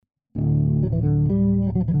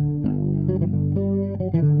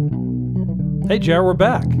Hey, Jared, we're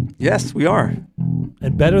back. Yes, we are.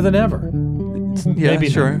 And better than ever. Yeah, maybe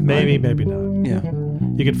sure. Not. Maybe not. Yeah.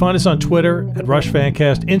 You can find us on Twitter at Rush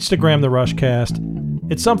Fancast, Instagram, The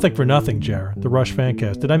Rushcast. It's something for nothing, Jared, The Rush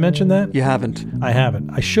Fancast. Did I mention that? You haven't. I haven't.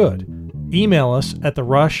 I should. Email us at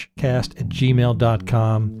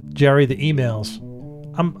therushcast@gmail.com. Jerry, the emails,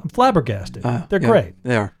 I'm flabbergasted. They're great.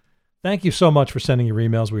 They are. Thank you so much for sending your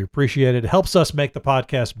emails. We appreciate it. It helps us make the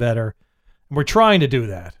podcast better. And we're trying to do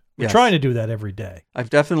that. We're trying to do that every day. I've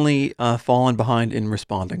definitely fallen behind in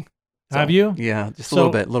responding. So, have you? Yeah, just a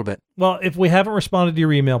little bit. Well, if we haven't responded to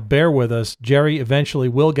your email, bear with us. Jerry eventually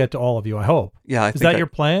will get to all of you, I hope. Yeah. Is that your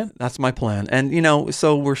plan? That's my plan. And,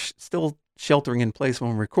 so we're still sheltering in place when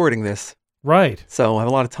we're recording this. Right. So I have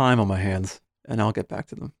a lot of time on my hands, and I'll get back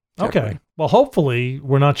to them. Okay. Well, hopefully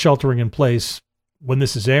we're not sheltering in place when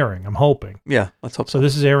this is airing. I'm hoping. Yeah, let's hope so. So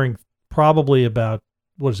this is airing probably about,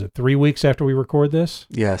 3 weeks after we record this?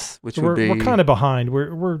 Yes, which so would be... We're kind of behind.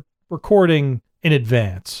 We're recording in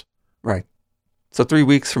advance. Right. So 3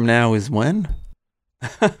 weeks from now is when?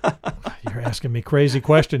 You're asking me crazy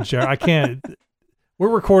questions, Jared. I can't. We're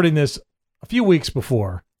recording this a few weeks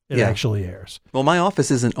before it actually airs. Well, my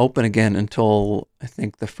office isn't open again until, I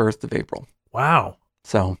think, the 1st of April. Wow.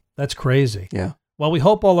 So... That's crazy. Yeah. Well, we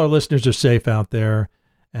hope all our listeners are safe out there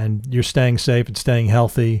and you're staying safe and staying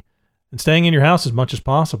healthy and staying in your house as much as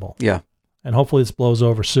possible. Yeah. And hopefully this blows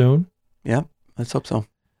over soon. Yeah, let's hope so.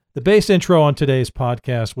 The bass intro on today's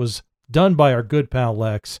podcast was done by our good pal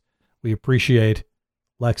Lex. We appreciate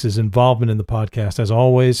Lex's involvement in the podcast as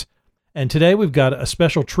always. And today we've got a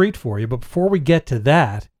special treat for you. But before we get to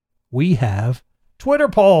that, we have Twitter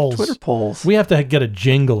polls. Twitter polls. We have to get a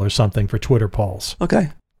jingle or something for Twitter polls.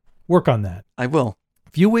 Okay. Work on that. I will.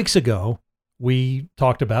 A few weeks ago, we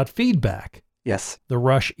talked about Feedback. Yes. The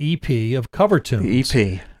Rush EP of cover tunes.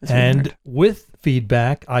 The EP. And with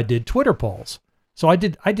Feedback, I did Twitter polls. So I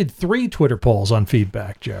did 3 Twitter polls on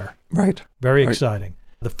Feedback, Jer. Right. Very exciting.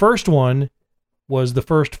 The first one was the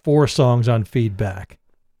first 4 songs on Feedback.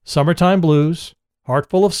 Summertime Blues, Heart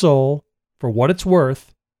Full of Soul, For What It's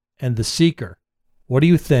Worth, and The Seeker. What do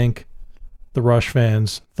you think the Rush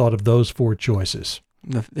fans thought of those 4 choices?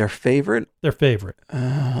 Their favorite? Their favorite.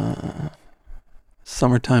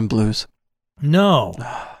 Summertime Blues. No,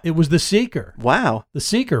 it was The Seeker. Wow. The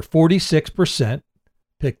Seeker, 46%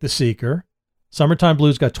 picked The Seeker. Summertime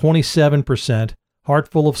Blues got 27%. Heart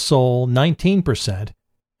Full of Soul, 19%.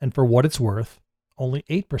 And For What It's Worth, only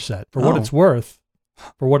 8%. For What It's Worth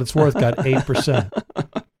got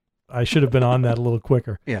 8%. I should have been on that a little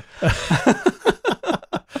quicker. Yeah.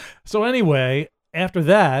 So anyway, after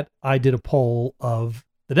that, I did a poll of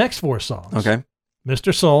the next 4 songs. Okay.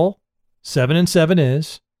 Mr. Soul, 7 and 7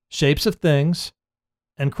 Is, Shapes of Things,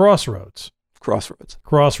 and Crossroads.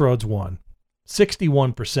 Crossroads won.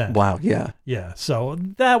 61%. Wow, yeah. Yeah, so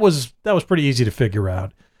that was pretty easy to figure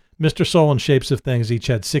out. Mr. Soul and Shapes of Things each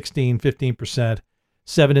had 16, 15%.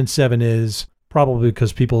 7 and 7 Is, probably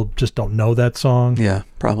because people just don't know that song. Yeah,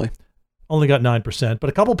 probably. Only got 9%, but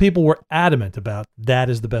a couple people were adamant about that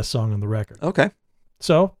is the best song on the record. Okay.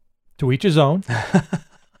 So, to each his own.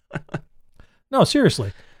 No,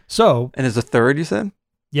 seriously. So, and is a third, you said?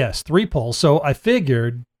 Yes, 3 polls. So I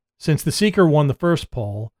figured since The Seeker won the first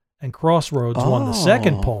poll and Crossroads won the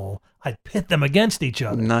second poll, I'd pit them against each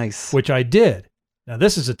other. Nice. Which I did. Now,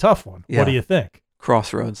 this is a tough one. Yeah. What do you think?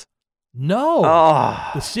 Crossroads. No.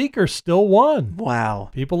 The Seeker still won.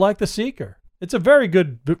 Wow. People like The Seeker. It's a very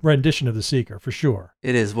good rendition of The Seeker, for sure.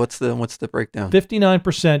 It is. What's the breakdown?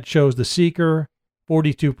 59% chose The Seeker,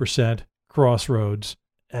 42% Crossroads.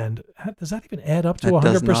 And does that even add up to 100%?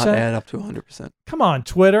 That does not add up to 100%. Come on,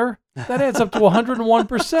 Twitter. That adds up to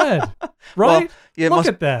 101%. Right? Well, yeah, Look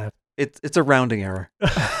at that. It's a rounding error.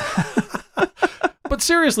 But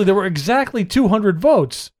seriously, there were exactly 200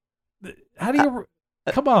 votes. How do you...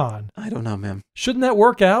 Come on. I don't know, man. Shouldn't that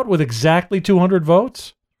work out with exactly 200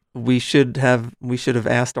 votes? We should have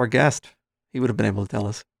asked our guest. He would have been able to tell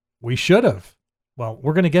us. We should have. Well,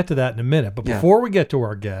 we're going to get to that in a minute. But before we get to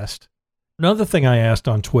our guest, another thing I asked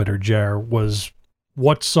on Twitter, Jer, was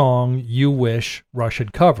what song you wish Rush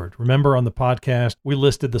had covered. Remember on the podcast, we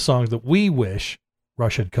listed the songs that we wish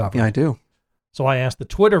Rush had covered. Yeah, I do. So I asked the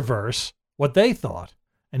Twitterverse what they thought.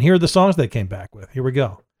 And here are the songs they came back with. Here we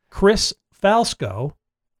go. Chris Falsco,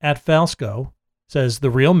 @Falsco, says The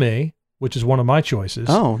Real Me, which is one of my choices.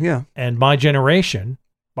 Oh, yeah. And My Generation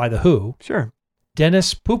by The Who. Sure.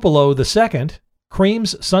 Dennis Pupolo II,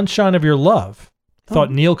 Cream's Sunshine of Your Love.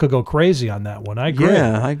 Thought Neil could go crazy on that one. I agree.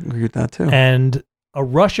 Yeah, I agree with that too. And a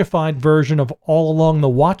Rushified version of All Along the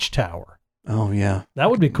Watchtower. Oh, yeah. That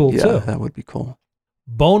would be cool, Yeah, too. that would be cool.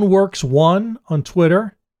 Boneworks1 on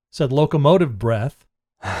Twitter said locomotive breath.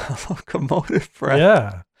 Locomotive breath.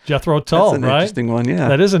 Yeah. Jethro Tull, That's an right? interesting one, yeah.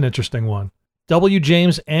 That is an interesting one. W.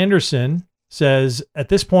 James Anderson says, at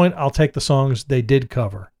this point, I'll take the songs they did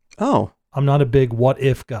cover. Oh. I'm not a big what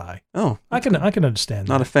if guy. Oh. I can understand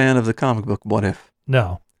that. Not a fan of the comic book What If.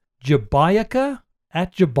 No. Jabayaka,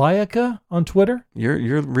 at Jabayaka on Twitter.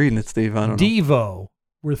 You're reading it, Steve. I don't know. Devo,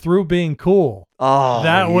 we're through being cool. Oh,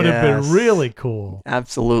 that would have yes. been really cool.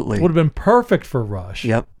 Absolutely. Would have been perfect for Rush.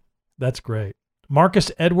 Yep. That's great.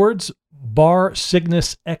 Marcus Edwards, Bar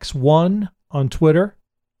Cygnus X1 on Twitter.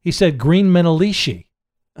 He said Green Menalishi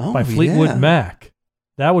by Fleetwood yeah. Mac.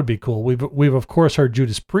 That would be cool. We've of course heard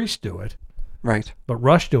Judas Priest do it, Right. but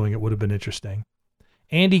Rush doing it would have been interesting.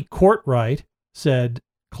 Andy Courtwright said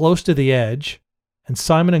Close to the Edge and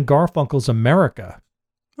Simon and Garfunkel's America.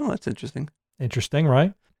 Oh, that's interesting. Interesting,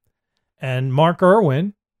 right? And Mark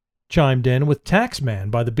Irwin chimed in with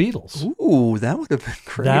Taxman by the Beatles. Ooh, that would have been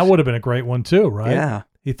great. That would have been a great one too, right? Yeah.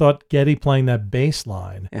 He thought Geddy playing that bass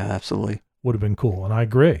line Yeah, absolutely. would have been cool, and I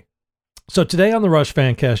agree. So today on the Rush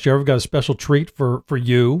Fancast, Joe, we've got a special treat for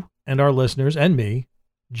you and our listeners and me.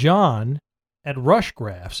 John at Rush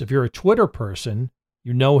Graphs. If you're a Twitter person,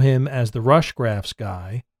 you know him as the Rush Graphs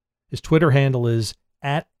guy. His Twitter handle is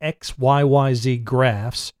at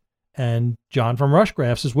XYYZGraphs, and John from Rush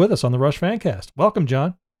Graphs is with us on the Rush Fancast. Welcome,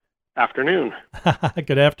 John. Afternoon.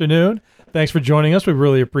 Good afternoon. Thanks for joining us. We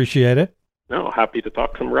really appreciate it. No, happy to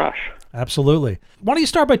talk some Rush. Absolutely. Why don't you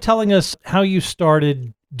start by telling us how you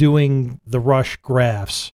started doing the Rush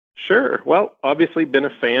graphs? Sure. Well, obviously been a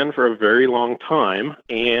fan for a very long time,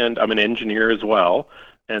 and I'm an engineer as well.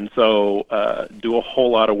 And so do a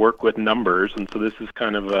whole lot of work with numbers. And so this is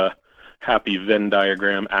kind of a happy Venn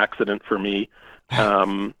diagram accident for me.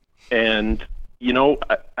 And, you know,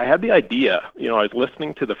 I had the idea, you know, I was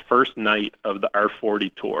listening to the first night of the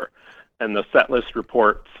R40 tour, and the set list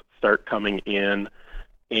reports start coming in,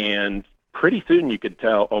 and pretty soon you could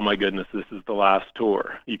tell, oh my goodness, this is the last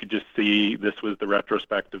tour. You could just see this was the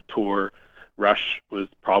retrospective tour. Rush was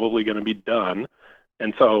probably going to be done.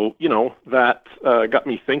 And so, you know, that got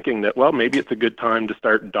me thinking that, well, maybe it's a good time to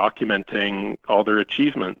start documenting all their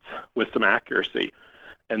achievements with some accuracy.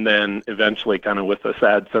 And then eventually kind of with a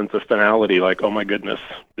sad sense of finality, like, oh my goodness,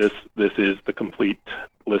 this is the complete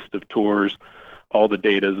list of tours. All the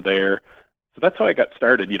data's there. So that's how I got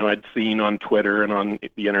started. You know, I'd seen on Twitter and on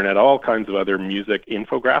the internet all kinds of other music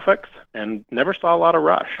infographics and never saw a lot of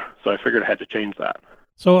Rush. So I figured I had to change that.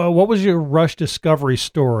 So what was your Rush discovery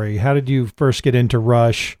story? How did you first get into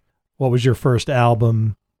Rush? What was your first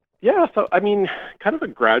album? Yeah, so I mean, kind of a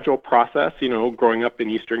gradual process, you know, growing up in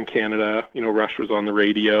Eastern Canada, you know, Rush was on the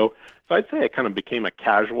radio. So I'd say I kind of became a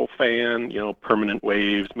casual fan, you know, Permanent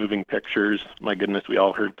Waves, Moving Pictures. My goodness, we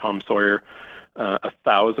all heard Tom Sawyer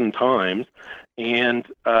 1,000 times. And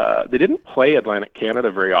they didn't play Atlantic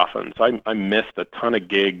Canada very often. So I missed a ton of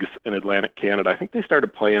gigs in Atlantic Canada. I think they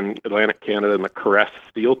started playing Atlantic Canada in the Caress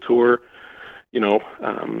Steel Tour. You know,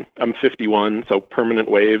 I'm 51, so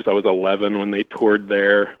Permanent Waves, I was 11 when they toured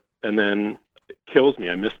there. And then it kills me,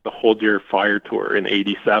 I missed the Hold Your Fire tour in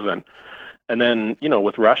 87. And then, you know,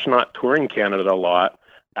 with Rush not touring Canada a lot,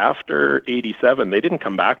 after 87, they didn't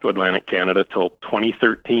come back to Atlantic Canada till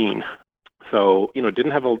 2013. So, you know,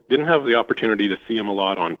 didn't have the opportunity to see him a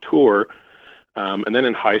lot on tour. And then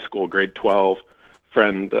in high school, grade 12,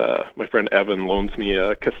 my friend Evan loans me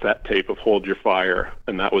a cassette tape of Hold Your Fire,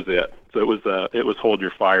 and that was it. So it was Hold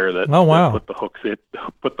Your Fire that, that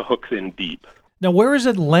put the hooks in deep. Now, where is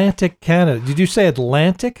Atlantic Canada? Did you say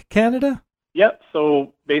Atlantic Canada? Yeah,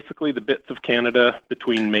 so basically the bits of Canada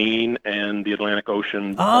between Maine and the Atlantic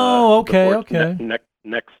Ocean. Oh, okay.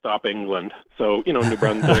 Next stop, England. So, you know, New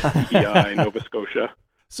Brunswick, PEI, Nova Scotia.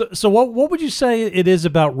 So what would you say it is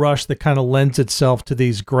about Rush that kind of lends itself to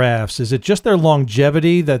these graphs? Is it just their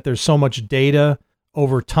longevity, that there's so much data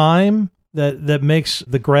over time that makes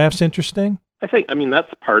the graphs interesting? I mean,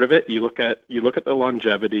 that's part of it. You look at the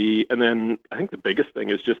longevity, and then I think the biggest thing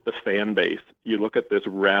is just the fan base. You look at this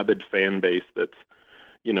rabid fan base that's,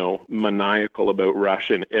 you know, maniacal about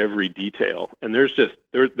Rush in every detail. And there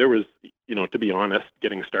was, you know, to be honest,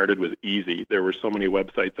 getting started was easy. There were so many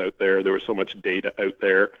websites out there. There was so much data out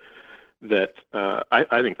there that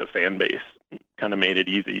I think the fan base kind of made it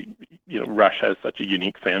easy. You know, Rush has such a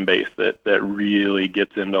unique fan base that really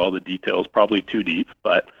gets into all the details, probably too deep,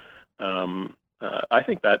 but I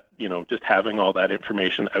think that, you know, just having all that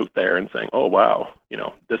information out there and saying, oh, wow, you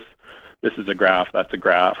know, this is a graph, that's a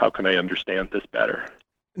graph. How can I understand this better?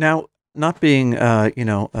 Now, not being,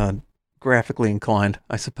 graphically inclined,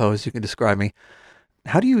 I suppose you could describe me.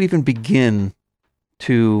 how do you even begin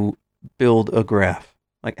to build a graph?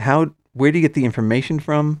 Like where do you get the information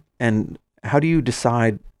from, and how do you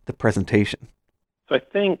decide the presentation? So I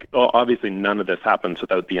think, well, obviously none of this happens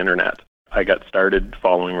without the internet. I got started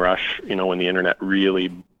following Rush, when the internet really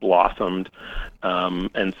blossomed.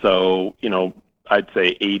 And so, I'd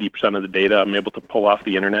say 80% of the data I'm able to pull off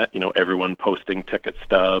the internet, everyone posting ticket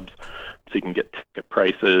stubs so you can get ticket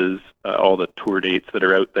prices, all the tour dates that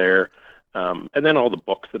are out there, and then all the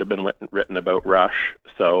books that have been written about Rush.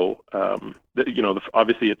 So,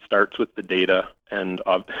 obviously it starts with the data, and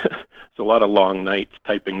it's a lot of long nights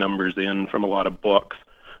typing numbers in from a lot of books.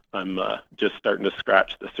 I'm just starting to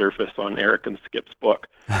scratch the surface on Eric and Skip's book.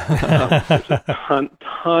 There's a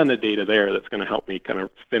ton of data there that's going to help me kind of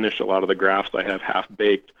finish a lot of the graphs I have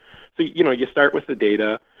half-baked. So, you start with the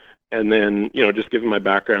data, and then, just given my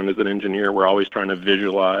background as an engineer, we're always trying to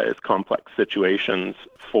visualize complex situations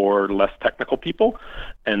for less technical people.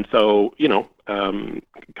 And so,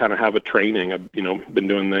 kind of have a training. I've, been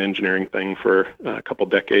doing the engineering thing for a couple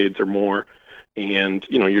decades or more. And,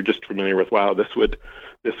 you're just familiar with, wow, this would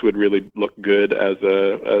really look good as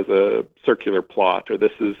a circular plot, or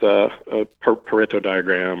this is a Pareto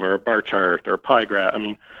diagram, or a bar chart, or a pie graph. I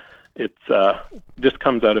mean, it's just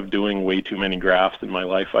comes out of doing way too many graphs in my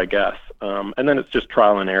life, I guess. And then it's just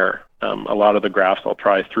trial and error. A lot of the graphs I'll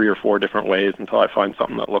try 3 or 4 different ways until I find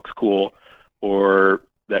something that looks cool or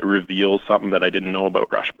that reveals something that I didn't know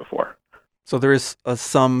about Rush before. So there is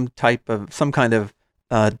some kind of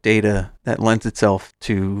data that lends itself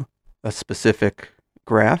to a specific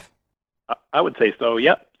graph? I would say so,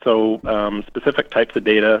 yep. So specific types of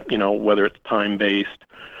data, whether it's time-based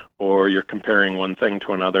or you're comparing one thing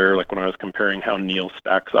to another, like when I was comparing how Neil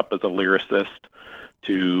stacks up as a lyricist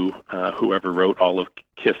to whoever wrote all of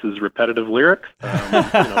Kiss's repetitive lyrics.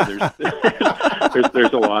 There's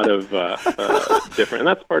a lot of different, and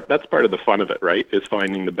that's part of the fun of it, right? Is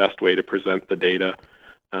finding the best way to present the data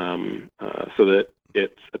so that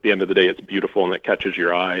it's, at the end of the day, it's beautiful and it catches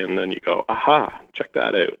your eye, and then you go, aha, check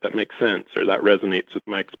that out. That makes sense, or that resonates with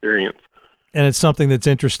my experience. And it's something that's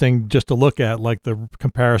interesting just to look at, like the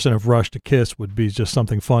comparison of Rush to Kiss would be just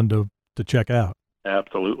something fun to check out.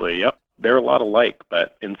 Absolutely, yep. They're a lot alike,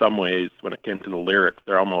 but in some ways, when it came to the lyrics,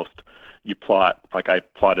 they're almost, you plot, like I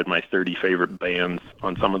plotted my 30 favorite bands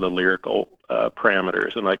on some of the lyrical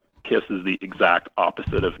parameters, and like Kiss is the exact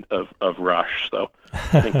opposite of Rush, so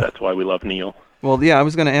I think that's why we love Neil. Well, yeah, I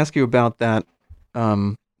was going to ask you about that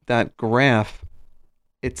that graph.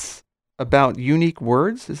 It's about unique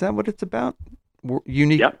words. Is that what it's about?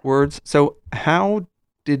 Unique words. So how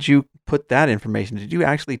did you put that information? Did you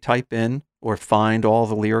actually type in or find all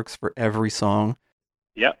the lyrics for every song?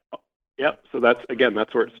 Yep. So that's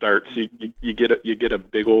where it starts. You get a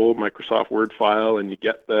big old Microsoft Word file, and you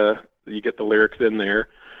get the lyrics in there.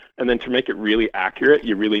 And then to make it really accurate,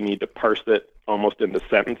 you really need to parse it almost into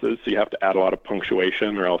sentences. So you have to add a lot of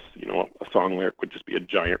punctuation, or else, a song lyric would just be a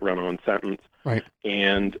giant run-on sentence. Right.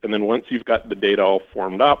 And then once you've got the data all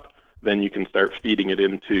formed up, then you can start feeding it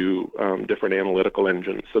into different analytical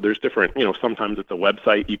engines. So there's different, sometimes it's a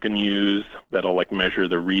website you can use that'll like measure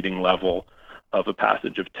the reading level of a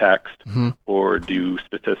passage of text, or do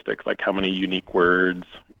statistics like how many unique words,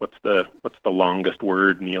 what's the longest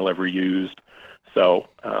word Neil ever used. So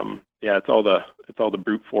it's all the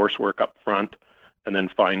brute force work up front, and then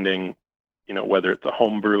finding, whether it's a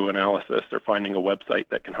homebrew analysis or finding a website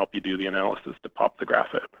that can help you do the analysis to pop the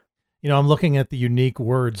graph out. I'm looking at the unique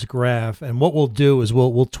words graph, and what we'll do is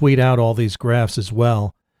we'll tweet out all these graphs as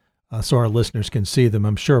well, so our listeners can see them.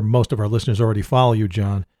 I'm sure most of our listeners already follow you,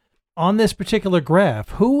 John. On this particular graph,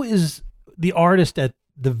 who is the artist at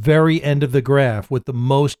the very end of the graph with the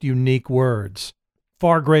most unique words,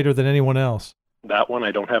 far greater than anyone else? That one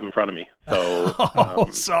I don't have in front of me, so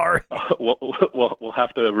sorry. We'll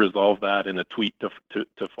have to resolve that in a tweet to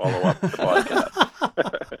follow up the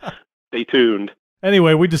podcast. Stay tuned.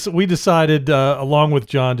 Anyway, we decided along with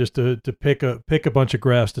John just to pick a bunch of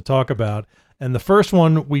graphs to talk about, and the first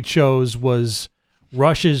one we chose was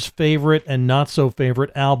Rush's favorite and not so favorite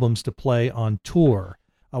albums to play on tour.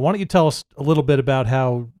 Why don't you tell us a little bit about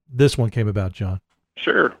how this one came about, John?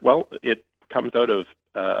 Sure. Well, it comes out of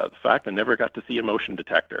the fact I never got to see a motion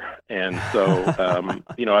detector, and so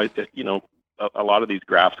a lot of these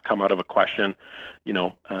graphs come out of a question.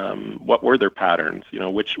 What were their patterns?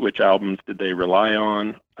 Which albums did they rely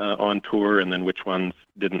on tour, and then which ones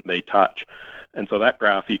didn't they touch? And so that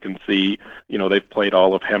graph, you can see, they've played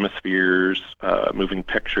all of Hemispheres, Moving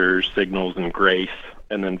Pictures, Signals, and Grace,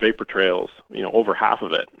 and then Vapor Trails. Over half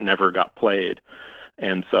of it never got played.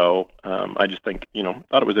 And so I just think,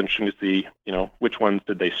 thought it was interesting to see, which ones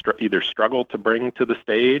did they either struggle to bring to the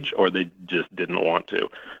stage or they just didn't want to.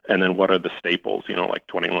 And then what are the staples, like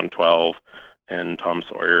 2112 and Tom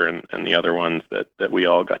Sawyer and the other ones that we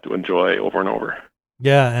all got to enjoy over and over.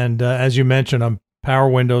 Yeah, and as you mentioned, on Power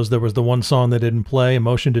Windows, there was the one song they didn't play,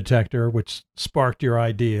 Emotion Detector, which sparked your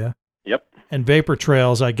idea. Yep. And Vapor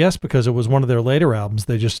Trails, I guess because it was one of their later albums,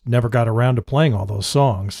 they just never got around to playing all those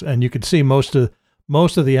songs. And you could see most of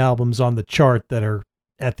the albums on the chart that are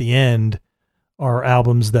at the end are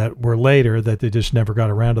albums that were later that they just never got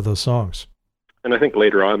around to those songs. And I think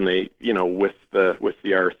later on they, with the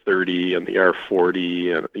R30 and the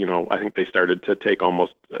R40, and I think they started to take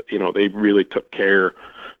almost, they really took care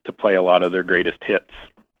to play a lot of their greatest hits,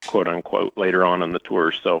 quote unquote, later on in the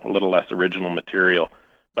tour. So a little less original material.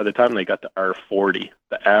 By the time they got to R40,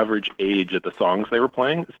 the average age of the songs they were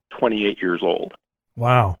playing is 28 years old.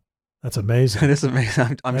 Wow. That's amazing. That is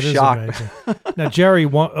amazing. I'm shocked. Now, Jerry,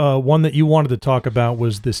 one that you wanted to talk about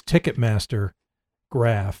was this Ticketmaster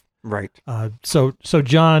graph. Right. So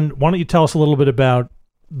John, why don't you tell us a little bit about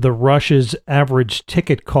the Rush's average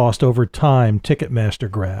ticket cost over time Ticketmaster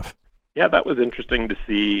graph? Yeah, that was interesting to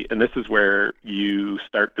see. And this is where you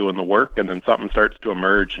start doing the work and then something starts to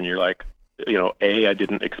emerge and you're like, A, I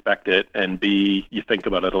didn't expect it. And B, you think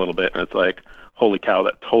about it a little bit and it's like, holy cow,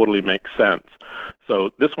 that totally makes sense.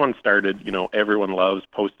 So this one started, everyone loves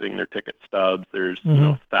posting their ticket stubs. There's,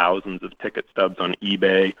 thousands of ticket stubs on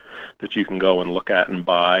eBay that you can go and look at and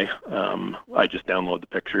buy. I just download the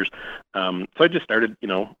pictures. So I just started,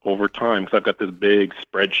 over time, because I've got this big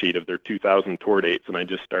spreadsheet of their 2000 tour dates, and I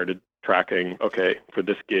just started tracking, okay, for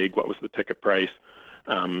this gig, what was the ticket price?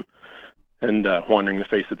 And Wandering the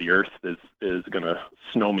Face of the Earth is going to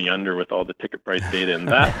snow me under with all the ticket price data in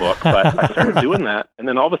that book. But I started doing that, and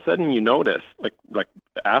then all of a sudden you notice, like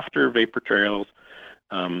after Vapor Trails,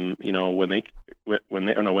 when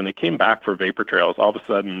they came back for Vapor Trails, all of a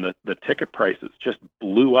sudden the ticket prices just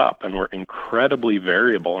blew up and were incredibly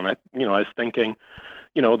variable. And I was thinking,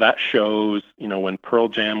 that shows, when Pearl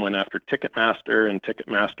Jam went after Ticketmaster and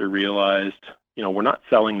Ticketmaster realized, we're not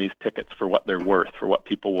selling these tickets for what they're worth, for what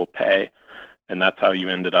people will pay. And that's how you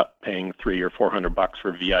ended up paying $300 or $400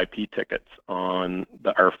 for VIP tickets on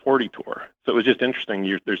the R40 tour. So it was just interesting.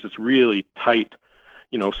 There's this really tight,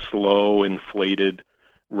 slow, inflated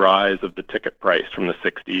rise of the ticket price from the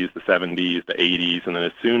 60s, the 70s, the 80s. And then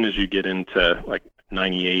as soon as you get into like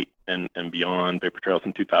 98 and beyond, Vapor Trails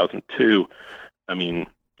in 2002,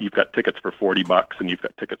 you've got tickets for $40 and you've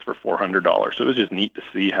got tickets for $400. So it was just neat to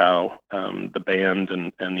see how the band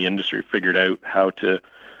and the industry figured out how to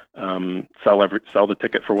sell the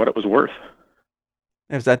ticket for what it was worth.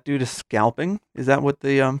 Is that due to scalping? Is that what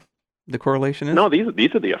the correlation is? No, these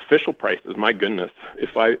are the official prices. My goodness,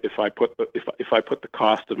 if I put the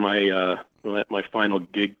cost of my my final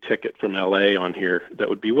gig ticket from LA on here, that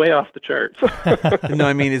would be way off the charts. No,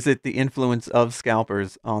 is it the influence of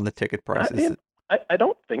scalpers on the ticket prices? I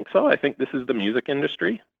don't think so. I think this is the music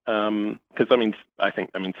industry. Because I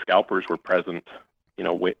think scalpers were present,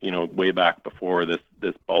 way back before this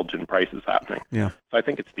bulge in prices happening. Yeah. So I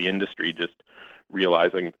think it's the industry just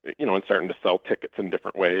realizing, and starting to sell tickets in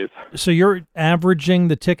different ways. So you're averaging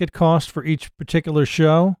the ticket cost for each particular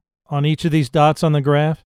show on each of these dots on the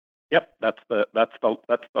graph? Yep, that's the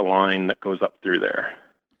line that goes up through there.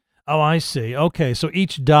 Oh, I see. Okay, so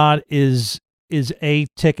each dot is a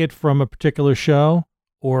ticket from a particular show,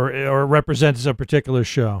 or represents a particular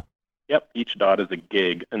show? Yep, each dot is a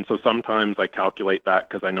gig, and so sometimes I calculate that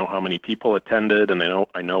because I know how many people attended, and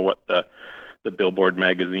I know what the Billboard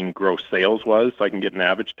magazine gross sales was, so I can get an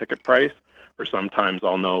average ticket price. Or sometimes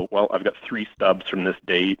I'll know, well, I've got 3 stubs from this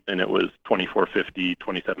date, and it was $24.50,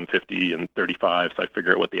 $27.50, and $35. So I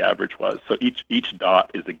figure out what the average was. So each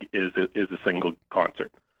dot is a single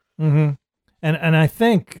concert. Mm-hmm. And I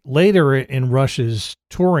think later in Rush's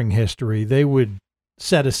touring history, they would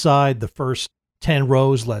set aside the first 10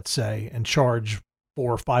 rows, let's say, and charge $400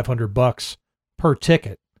 or $500 per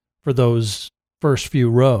ticket for those first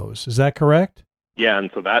few rows. Is that correct? Yeah,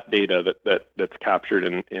 and so that data that's captured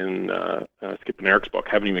in Skip and Eric's book,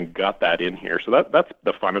 haven't even got that in here. So that's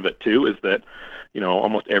the fun of it too, is that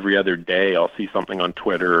almost every other day I'll see something on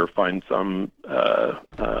Twitter or find some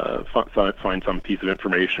find some piece of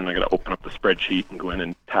information. I got to open up the spreadsheet and go in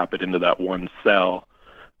and tap it into that one cell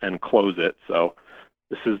and close it. So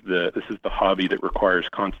this is the hobby that requires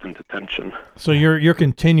constant attention. So you're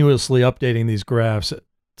continuously updating these graphs,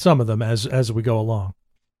 some of them as we go along.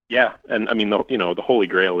 Yeah, and the holy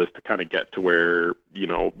grail is to kind of get to where you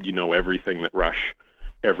know everything that Rush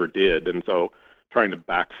ever did, and so trying to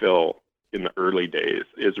backfill in the early days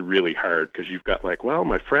is really hard because you've got like, well,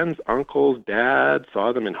 my friend's uncle's dad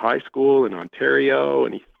saw them in high school in Ontario,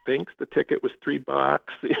 and he thinks the ticket was $3.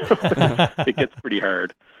 It gets pretty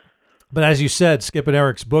hard. But as you said, Skip and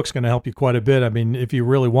Eric's book's going to help you quite a bit. I mean, if you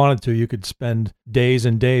really wanted to, you could spend days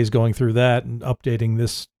and days going through that and updating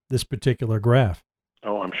this particular graph.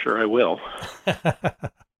 Oh, I'm sure I will.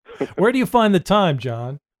 Where do you find the time,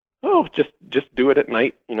 John? Oh, just do it at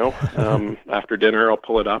night, after dinner I'll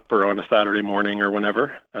pull it up, or on a Saturday morning or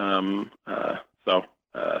whenever.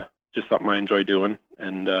 Just something I enjoy doing,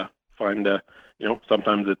 and find,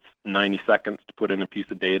 sometimes it's 90 seconds to put in a piece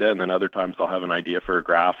of data, and then other times I'll have an idea for a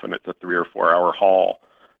graph and it's a 3 or 4 hour haul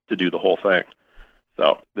to do the whole thing.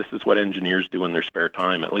 So this is what engineers do in their spare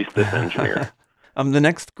time, at least this engineer. The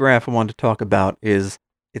next graph I want to talk about it's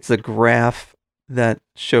a graph that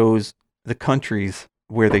shows the countries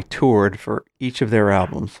where they toured for each of their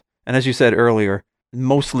albums. And as you said earlier,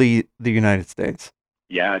 mostly the United States.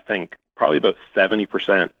 Yeah, I think probably about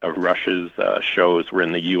 70% of Rush's shows were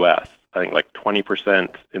in the U.S. I think like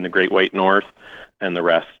 20% in the Great White North, and the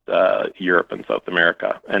rest Europe and South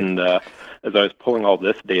America. And as I was pulling all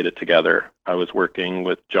this data together, I was working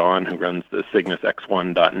with John, who runs the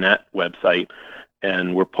CygnusX1.net website,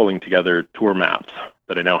 and we're pulling together tour maps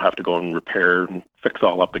that I now have to go and repair and fix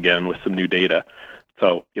all up again with some new data.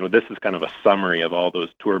 So, this is kind of a summary of all those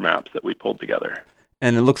tour maps that we pulled together.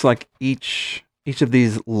 And it looks like each of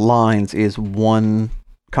these lines is one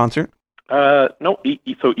concert? No.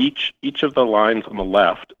 So each of the lines on the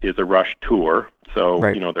left is a Rush tour. So,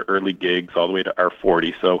 right. The early gigs all the way to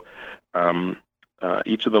R40. So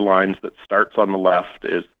each of the lines that starts on the left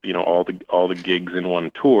is, all the gigs in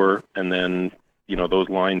one tour. And then, those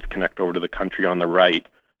lines connect over to the country on the right.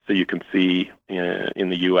 So you can see in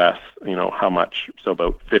the U.S., how much. So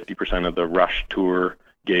about 50% of the Rush tour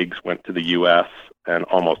gigs went to the U.S., and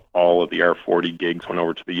almost all of the R40 gigs went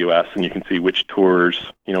over to the U.S. And you can see which tours,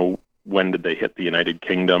 when did they hit the United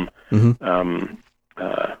Kingdom. Mm-hmm.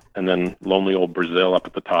 And then lonely old Brazil up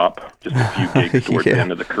at the top, just a few gigs towards the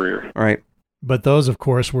end of the career. Right. But those, of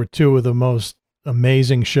course, were two of the most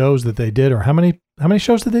amazing shows that they did. Or how many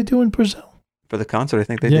shows did they do in Brazil? For the concert, I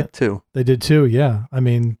think they did 2. They did 2, yeah. I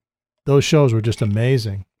mean, those shows were just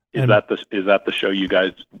amazing. Is that the show you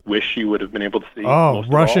guys wish you would have been able to see? Oh,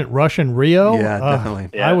 Russian Rio? Yeah, definitely.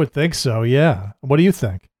 Yeah. I would think so, yeah. What do you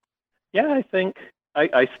think? Yeah, I think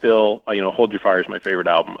I still, Hold Your Fire is my favorite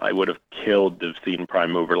album. I would have killed to have seen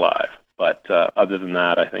Prime Mover live. But other than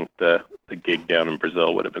that, I think the gig down in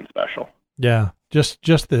Brazil would have been special. Yeah, just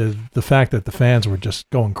the fact that the fans were just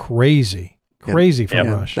going crazy for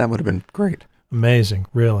Rush. That would have been great. Amazing,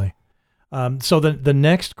 really. So the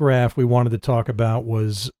next graph we wanted to talk about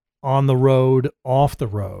was on the road, off the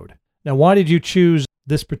road. Now, why did you choose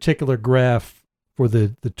this particular graph for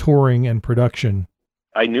the touring and production?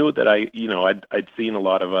 I knew that I'd seen a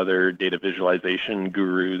lot of other data visualization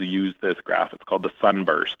gurus use this graph. It's called the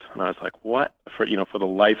sunburst, and I was like, what? For the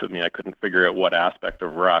life of me, I couldn't figure out what aspect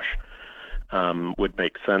of Rush would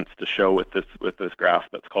make sense to show with this graph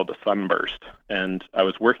that's called the sunburst. And I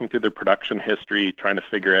was working through their production history, trying to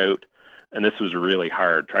figure out, and this was really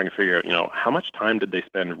hard, trying to figure out, how much time did they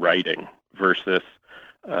spend writing versus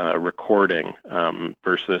recording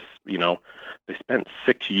versus, they spent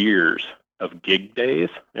 6 years of gig days.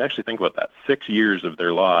 You actually think about that. 6 years of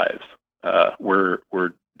their lives were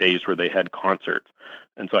days where they had concerts.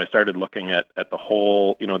 And so I started looking at the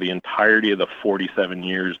whole, the entirety of the 47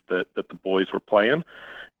 years that the boys were playing.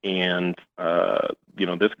 And,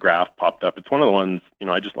 this graph popped up. It's one of the ones,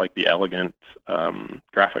 I just like the elegant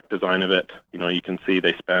graphic design of it. You can see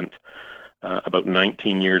they spent about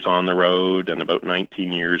 19 years on the road and about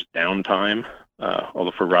 19 years downtime.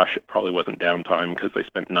 Although for Rush, it probably wasn't downtime because they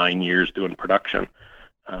spent 9 years doing production.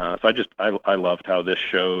 So I loved how this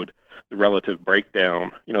showed the relative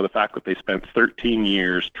breakdown, the fact that they spent 13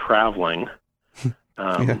 years traveling.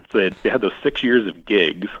 So they had those 6 years of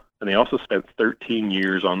gigs, and they also spent 13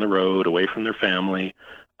 years on the road away from their family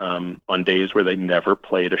on days where they never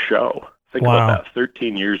played a show. Think about that,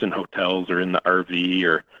 13 years in hotels or in the RV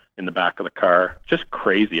or in the back of the car. Just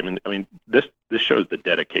crazy. I mean, this shows the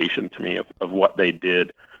dedication to me of what they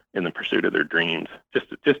did in the pursuit of their dreams.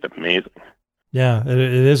 Just amazing. Yeah, it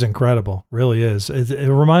is incredible. Really is. It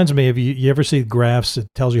reminds me of you ever see graphs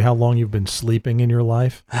that tells you how long you've been sleeping in your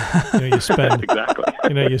life? You spend exactly.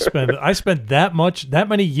 I spent that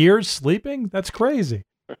many years sleeping. That's crazy.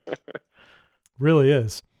 Really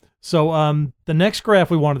is. So the next graph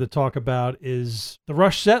we wanted to talk about is the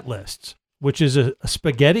Rush set lists, which is a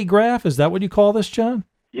spaghetti graph. Is that what you call this, John?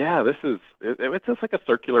 Yeah, it's just like a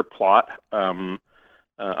circular plot.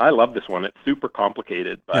 I love this one. It's super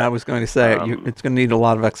complicated. But, yeah, I was going to say, it's going to need a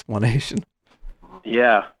lot of explanation.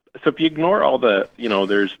 Yeah. So if you ignore all the,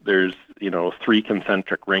 there's 3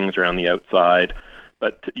 concentric rings around the outside.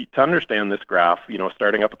 But to understand this graph,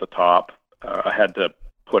 starting up at the top, I had to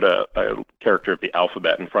put a character of the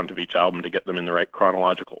alphabet in front of each album to get them in the right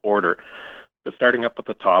chronological order. But starting up at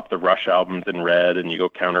the top, the Rush album's in red, and you go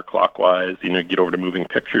counterclockwise. Get over to Moving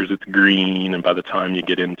Pictures, it's green, and by the time you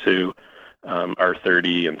get into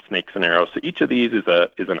R30 and Snakes and Arrows, so each of these is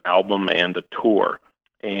an album and a tour.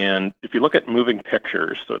 And if you look at Moving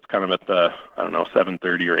Pictures, so it's kind of at the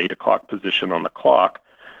 7:30 or 8 o'clock position on the clock,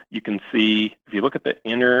 you can see if you look at the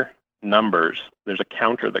inner numbers, there's a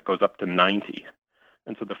counter that goes up to 90.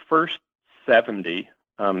 And so the first 70,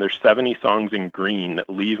 there's 70 songs in green that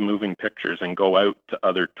leave Moving Pictures and go out to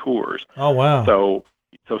other tours. Oh, wow. So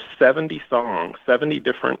 70 songs, 70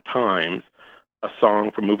 different times, a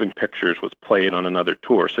song from Moving Pictures was played on another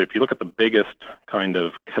tour. So if you look at the biggest kind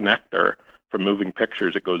of connector from Moving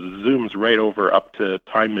Pictures, it zooms right over up to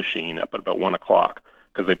Time Machine up at about 1 o'clock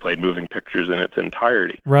because they played Moving Pictures in its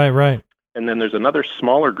entirety. Right. And then there's another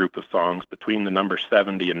smaller group of songs between the number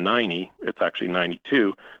 70 and 90. It's actually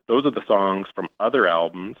 92. Those are the songs from other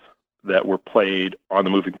albums that were played on the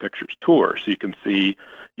Moving Pictures tour. So you can see,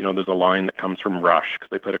 there's a line that comes from Rush because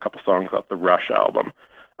they played a couple songs off the Rush album.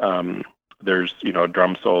 There's, a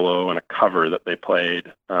drum solo and a cover that they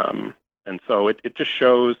played. And so it just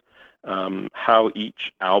shows how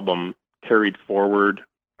each album carried forward,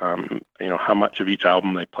 how much of each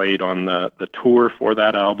album they played on the tour for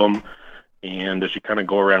that album. And as you kind of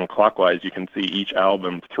go around clockwise, you can see each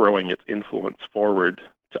album throwing its influence forward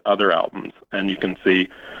to other albums. And you can see,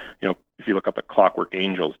 if you look up at Clockwork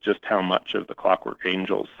Angels, just how much of the Clockwork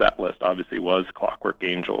Angels set list obviously was Clockwork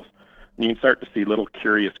Angels. And you can start to see little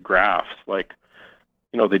curious graphs, like,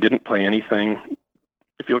 they didn't play anything.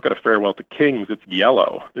 If you look at a Farewell to Kings, it's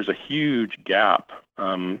yellow. There's a huge gap,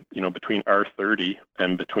 between R30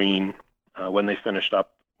 and between when they finished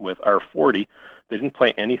up with R40. They didn't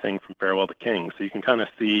play anything from Farewell to Kings. So you can kind of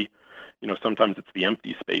see, sometimes it's the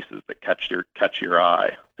empty spaces that catch your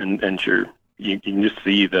eye, and you can just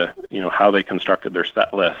see the, how they constructed their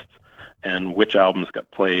set lists and which albums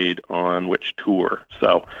got played on which tour.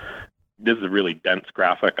 So this is a really dense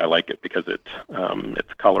graphic. I like it because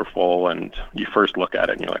it's colorful, and you first look at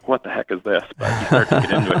it and you're like, what the heck is this? But you start to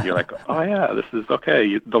get into it, you're like, oh yeah, this is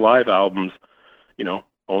okay. The live albums,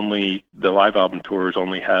 only the live album tours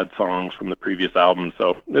only had songs from the previous album.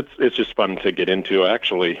 So it's just fun to get into. I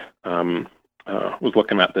actually was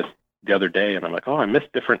looking at this the other day, and I'm like, oh, I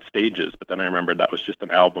missed different stages, but then I remembered that was just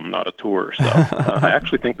an album, not a tour. So I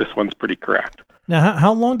actually think this one's pretty correct. Now,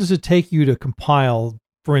 how long does it take you to compile,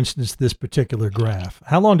 for instance, this particular graph?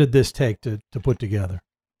 How long did this take to put together?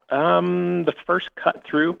 The first cut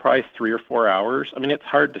through, probably 3 or 4 hours. I mean, it's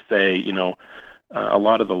hard to say, a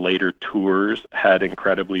lot of the later tours had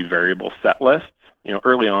incredibly variable set lists.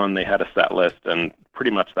 Early on they had a set list, and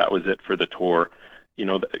pretty much that was it for the tour.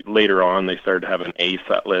 Later on they started to have an A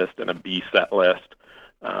set list and a B set list.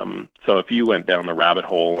 So if you went down the rabbit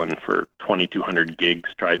hole and for 2,200 gigs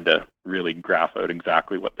tried to really graph out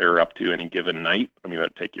exactly what they were up to any given night, I mean,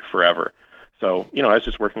 that'd take you forever. So, I was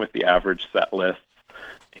just working with the average set lists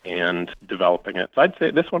and developing it. So I'd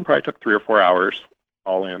say this one probably took 3 or 4 hours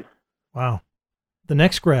all in. Wow. The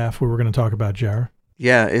next graph we were going to talk about, Jared.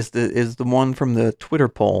 Yeah, is the one from the Twitter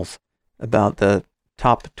polls about the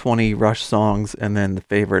top 20 Rush songs and then the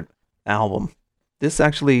favorite album. This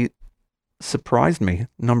actually surprised me.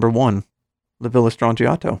 Number 1, La Villa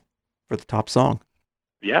Strangiato for the top song.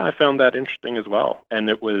 Yeah, I found that interesting as well. And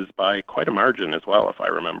it was by quite a margin as well, if I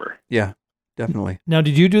remember. Yeah, definitely. Now,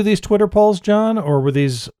 did you do these Twitter polls, John, or were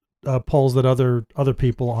these polls that other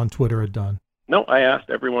people on Twitter had done? No, I asked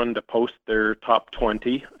everyone to post their top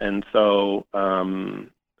 20. And so, and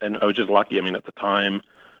I was just lucky. I mean, at the time,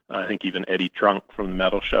 I think even Eddie Trunk from the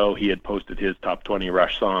Metal Show, he had posted his top 20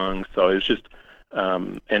 Rush songs. So it was just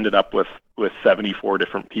ended up with 74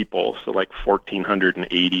 different people. So like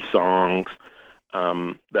 1,480 songs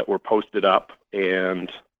that were posted up, and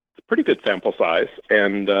it's a pretty good sample size.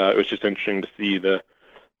 And it was just interesting to see the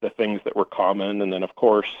things that were common. And then, of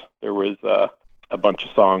course, there was a bunch of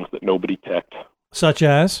songs that nobody picked. Such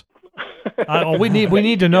as? We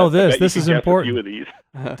need to know this. This is important. A few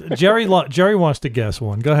of these. Jerry wants to guess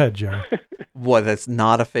one. Go ahead, Jerry. What, that's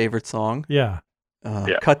not a favorite song? Yeah.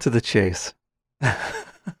 Yeah. Cut to the Chase.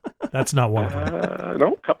 That's not one of them.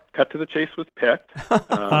 No, Cut to the Chase was picked.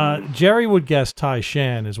 Jerry would guess Tai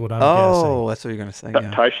Shan is what I'm guessing. Oh, that's what you're going to say.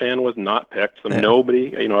 Yeah. Tai Shan was not picked. So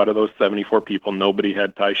nobody, out of those 74 people, nobody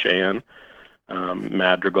had Tai Shan.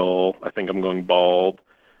 Madrigal, I Think I'm Going Bald.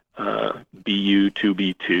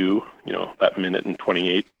 BU2B2, you know, that minute and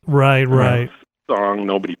 28 right song.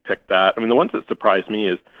 Nobody picked that. I mean, the ones that surprised me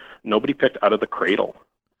is nobody picked Out of the Cradle.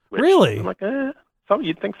 Really? I'm like,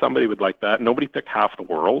 you'd think somebody would like that. Nobody picked Half the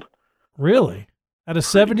World. Really? Out of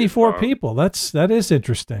 74 people, that is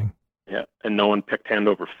interesting. Yeah, and no one picked Hand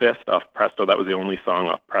Over Fist off Presto. That was the only song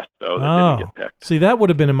off Presto that didn't get picked. See, that would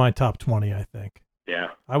have been in my top 20, I think. Yeah,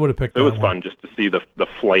 I would have picked. It was fun just to see the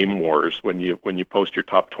flame wars when you post your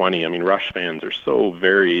top 20. I mean, Rush fans are so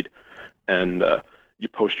varied, and you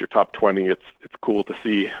post your top 20. It's cool to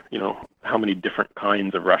see, you know, how many different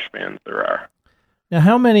kinds of Rush fans there are. Now,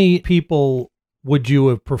 how many people would you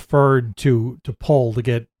have preferred to poll to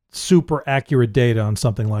get super accurate data on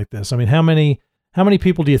something like this? I mean, how many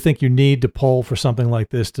people do you think you need to poll for something like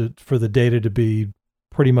this for the data to be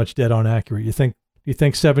pretty much dead on accurate? You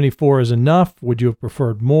think 74 is enough? Would you have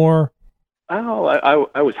preferred more? Well,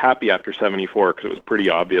 I was happy after 74 because it was pretty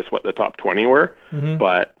obvious what the top 20 were. Mm-hmm.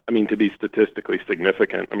 But I mean, to be statistically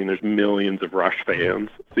significant, I mean, there's millions of Rush fans,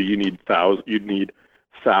 so you'd need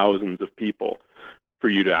thousands of people for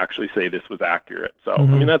you to actually say this was accurate. So, I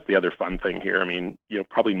mean, that's the other fun thing here. I mean, you know,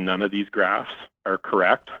 probably none of these graphs are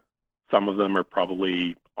correct. Some of them are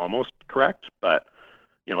probably almost correct, but,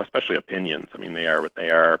 you know, especially opinions. I mean, they are what they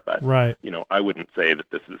are, but, right. You know, I wouldn't say that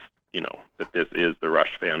this is, you know, that this is the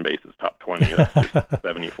Rush fan base's top 20. That's just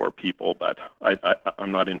 74 people, but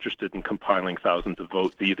I'm not interested in compiling thousands of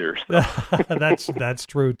votes either. So. That's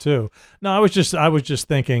true too. No, I was just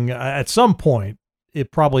thinking at some point, it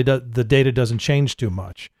probably the data doesn't change too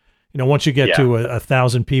much. You know, once you get to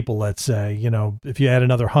 1,000 people, let's say, you know, if you add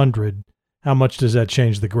another 100, how much does that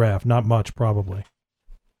change the graph? Not much, probably.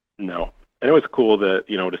 No. And it was cool to,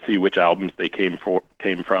 you know, to see which albums they came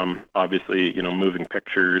from. Obviously, you know, Moving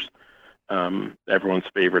Pictures, everyone's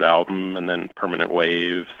favorite album, and then Permanent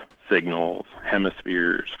Waves, Signals,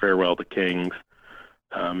 Hemispheres, Farewell to Kings,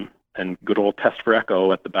 and good old Test for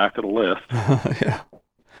Echo at the back of the list.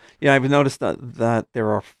 Yeah, I've noticed that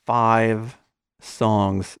there are 5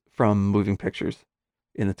 songs from Moving Pictures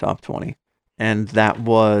in the top 20. And that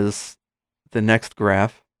was the next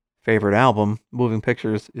graph. Favorite album, Moving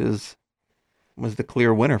Pictures, was the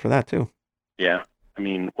clear winner for that too. Yeah. I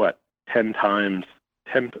mean, what,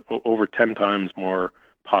 over 10 times more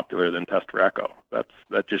popular than Test for Echo.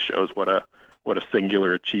 That just shows what a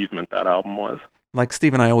singular achievement that album was. Like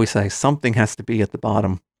Steve and I always say, something has to be at the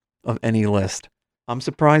bottom of any list. I'm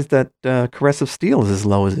surprised that Caress of Steel is as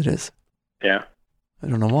low as it is. Yeah. I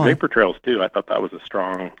don't know why. Vapor Trails, too. I thought that was a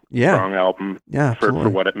strong album. Yeah, for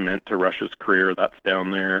what it meant to Rush's career. That's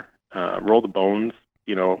down there. Roll the Bones,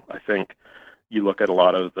 you know, I think you look at a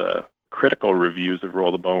lot of the critical reviews of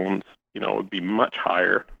Roll the Bones, you know, it would be much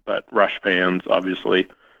higher. But Rush fans, obviously,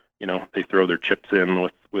 you know, they throw their chips in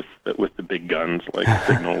with the big guns like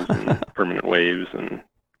Signals and Permanent Waves and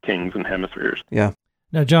Kings and Hemispheres. Yeah.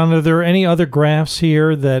 Now, John, are there any other graphs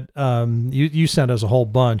here that you sent us a whole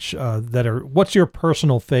bunch that are? What's your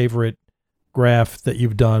personal favorite graph that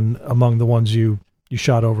you've done among the ones you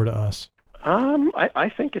shot over to us?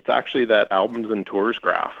 I think it's actually that albums and tours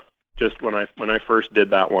graph. Just when I first did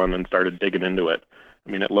that one and started digging into it,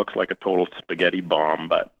 I mean, it looks like a total spaghetti bomb.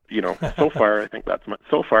 But you know, so far I think that's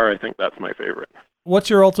my favorite. What's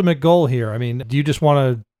your ultimate goal here? I mean, do you just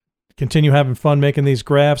want to continue having fun making these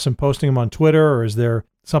graphs and posting them on Twitter, or is there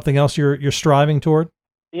something else you're striving toward?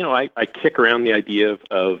 You know, I kick around the idea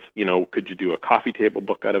of, you know, could you do a coffee table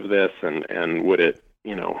book out of this, and would it,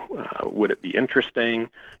 you know, would it be interesting?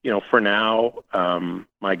 You know, for now,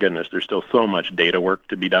 my goodness, there's still so much data work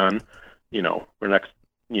to be done. You know, for the next,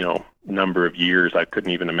 you know, number of years, I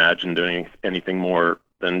couldn't even imagine doing anything more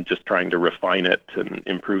than just trying to refine it and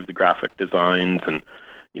improve the graphic designs and,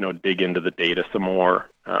 you know, dig into the data some more.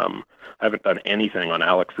 I haven't done anything on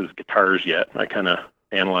Alex's guitars yet. I kind of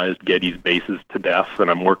analyzed Geddy's basses to death,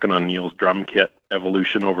 and I'm working on Neil's drum kit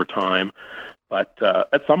evolution over time. But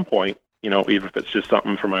at some point, you know, even if it's just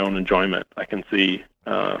something for my own enjoyment, I can see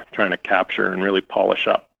trying to capture and really polish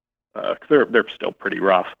up, because they're still pretty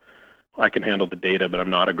rough. I can handle the data, but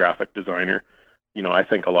I'm not a graphic designer. You know, I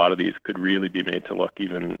think a lot of these could really be made to look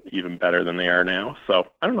even better than they are now. So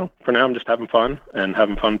I don't know. For now, I'm just having fun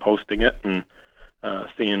posting it and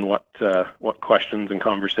seeing what questions and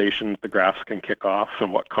conversations the graphs can kick off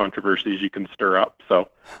and what controversies you can stir up. So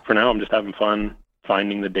for now, I'm just having fun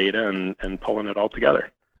finding the data and pulling it all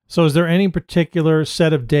together. So is there any particular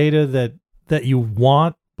set of data that you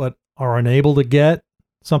want but are unable to get?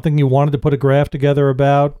 Something you wanted to put a graph together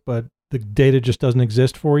about, but the data just doesn't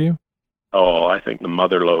exist for you? Oh, I think the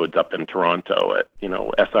mother loads up in Toronto at, you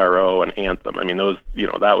know, SRO and Anthem. I mean, those, you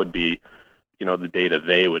know, that would be the data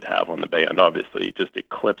they would have on the band obviously just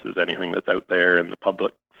eclipses anything that's out there in the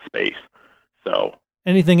public space. So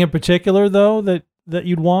anything in particular though that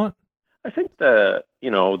you'd want? I think the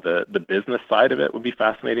business side of it would be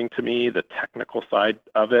fascinating to me. The technical side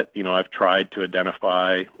of it, I've tried to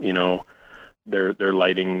identify, their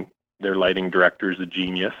lighting director is a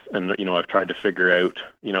genius, and I've tried to figure out,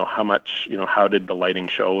 how much, how did the lighting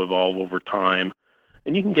show evolve over time,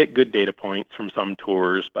 and you can get good data points from some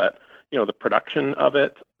tours, but the production of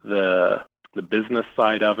it, the business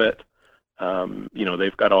side of it,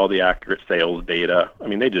 they've got all the accurate sales data. I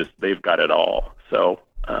mean, they've got it all. So.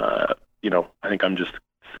 I think I'm just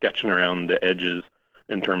sketching around the edges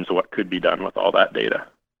in terms of what could be done with all that data.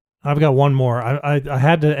 I've got one more. I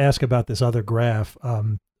had to ask about this other graph,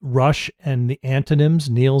 Rush and the antonyms,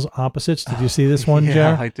 Neil's opposites. Did you see this one, Yeah,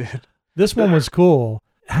 Jared? I did. This one was cool.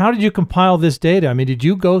 How did you compile this data? I mean, did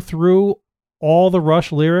you go through all the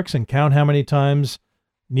Rush lyrics and count how many times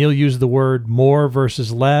Neil used the word more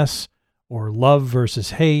versus less, or love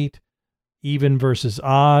versus hate, even versus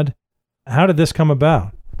odd? How did this come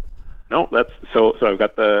about? No, that's so I've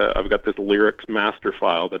got this lyrics master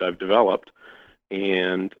file that I've developed,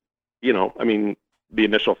 and the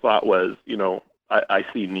initial thought was, I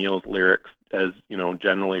see Neil's lyrics as,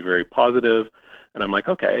 generally very positive, and I'm like,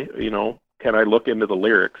 okay, can I look into the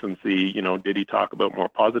lyrics and see, did he talk about more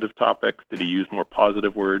positive topics? Did he use more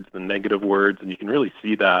positive words than negative words? And you can really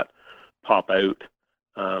see that pop out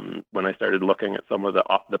when I started looking at some of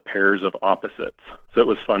the pairs of opposites. So it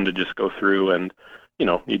was fun to just go through and,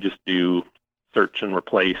 you just do search and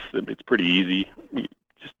replace. It's pretty easy.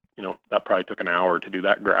 That probably took an hour to do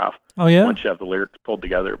that graph. Oh, yeah? Once you have the lyrics pulled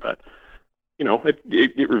together. But,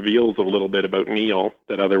 it reveals a little bit about Neil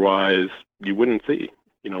that otherwise you wouldn't see.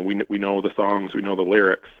 We know the songs, we know the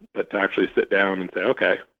lyrics, but to actually sit down and say,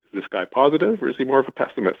 okay, is this guy positive or is he more of a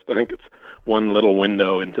pessimist? I think it's one little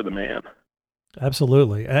window into the man.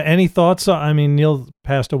 Absolutely. Any thoughts? Neil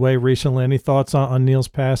passed away recently. Any thoughts on Neil's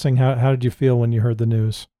passing? How did you feel when you heard the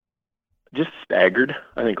news? Just staggered.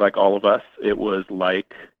 I think like all of us, it was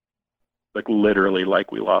like literally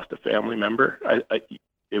like we lost a family member.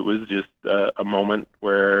 It was just a moment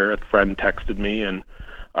where a friend texted me and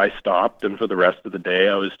I stopped, and for the rest of the day,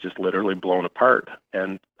 I was just literally blown apart.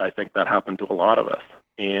 And I think that happened to a lot of us.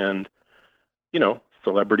 And,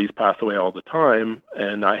 celebrities pass away all the time,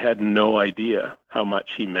 and I had no idea how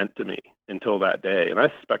much he meant to me until that day. And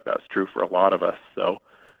I suspect that's true for a lot of us. So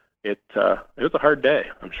it was a hard day.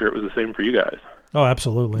 I'm sure it was the same for you guys. Oh,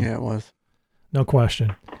 absolutely. Yeah, it was. No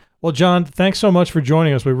question. Well, John, thanks so much for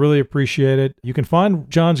joining us. We really appreciate it. You can find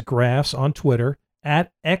John's graphs on Twitter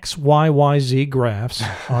at XYYZ Graphs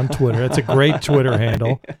on Twitter. That's a great Twitter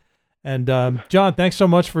handle. And John, thanks so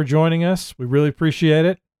much for joining us. We really appreciate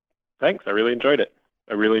it. Thanks. I really enjoyed it.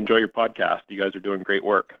 I really enjoy your podcast. You guys are doing great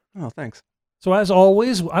work. Oh, thanks. So as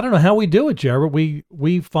always, I don't know how we do it, Jared.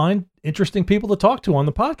 We find interesting people to talk to on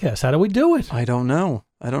the podcast. How do we do it? I don't know.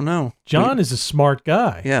 John is a smart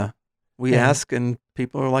guy. Yeah. We ask and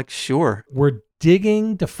people are like, sure. We're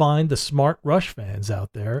digging to find the smart Rush fans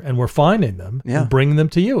out there, and we're finding them and bringing them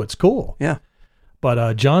to you. It's cool. Yeah.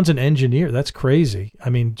 But John's an engineer. That's crazy. I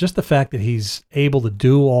mean, just the fact that he's able to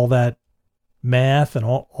do all that math and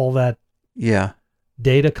all that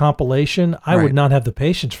data compilation, I would not have the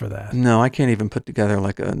patience for that. No, I can't even put together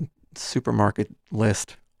like a supermarket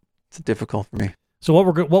list. It's difficult for me. So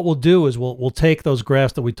what we'll do is we'll take those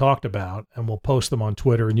graphs that we talked about and we'll post them on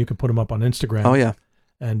Twitter, and you can put them up on Instagram. Oh, yeah.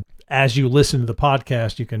 And as you listen to the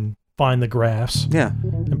podcast, you can find the graphs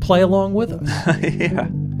and play along with us. Yeah.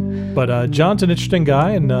 But John's an interesting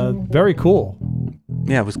guy and very cool.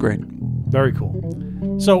 Yeah, it was great. Very cool.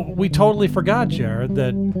 So we totally forgot, Jared,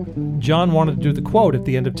 that John wanted to do the quote at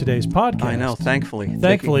the end of today's podcast. I know, thankfully.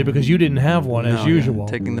 Because you didn't have one as usual.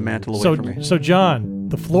 Yeah, taking the mantle away from me. So John,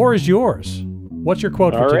 the floor is yours. What's your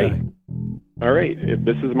quote for today? All right. If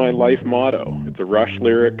this is my life motto. It's a Rush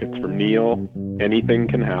lyric. It's from Neil. Anything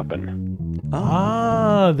can happen.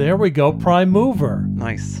 Ah, there we go. Prime mover.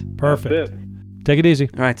 Nice. Perfect. That's it. Take it easy.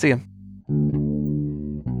 All right. See ya.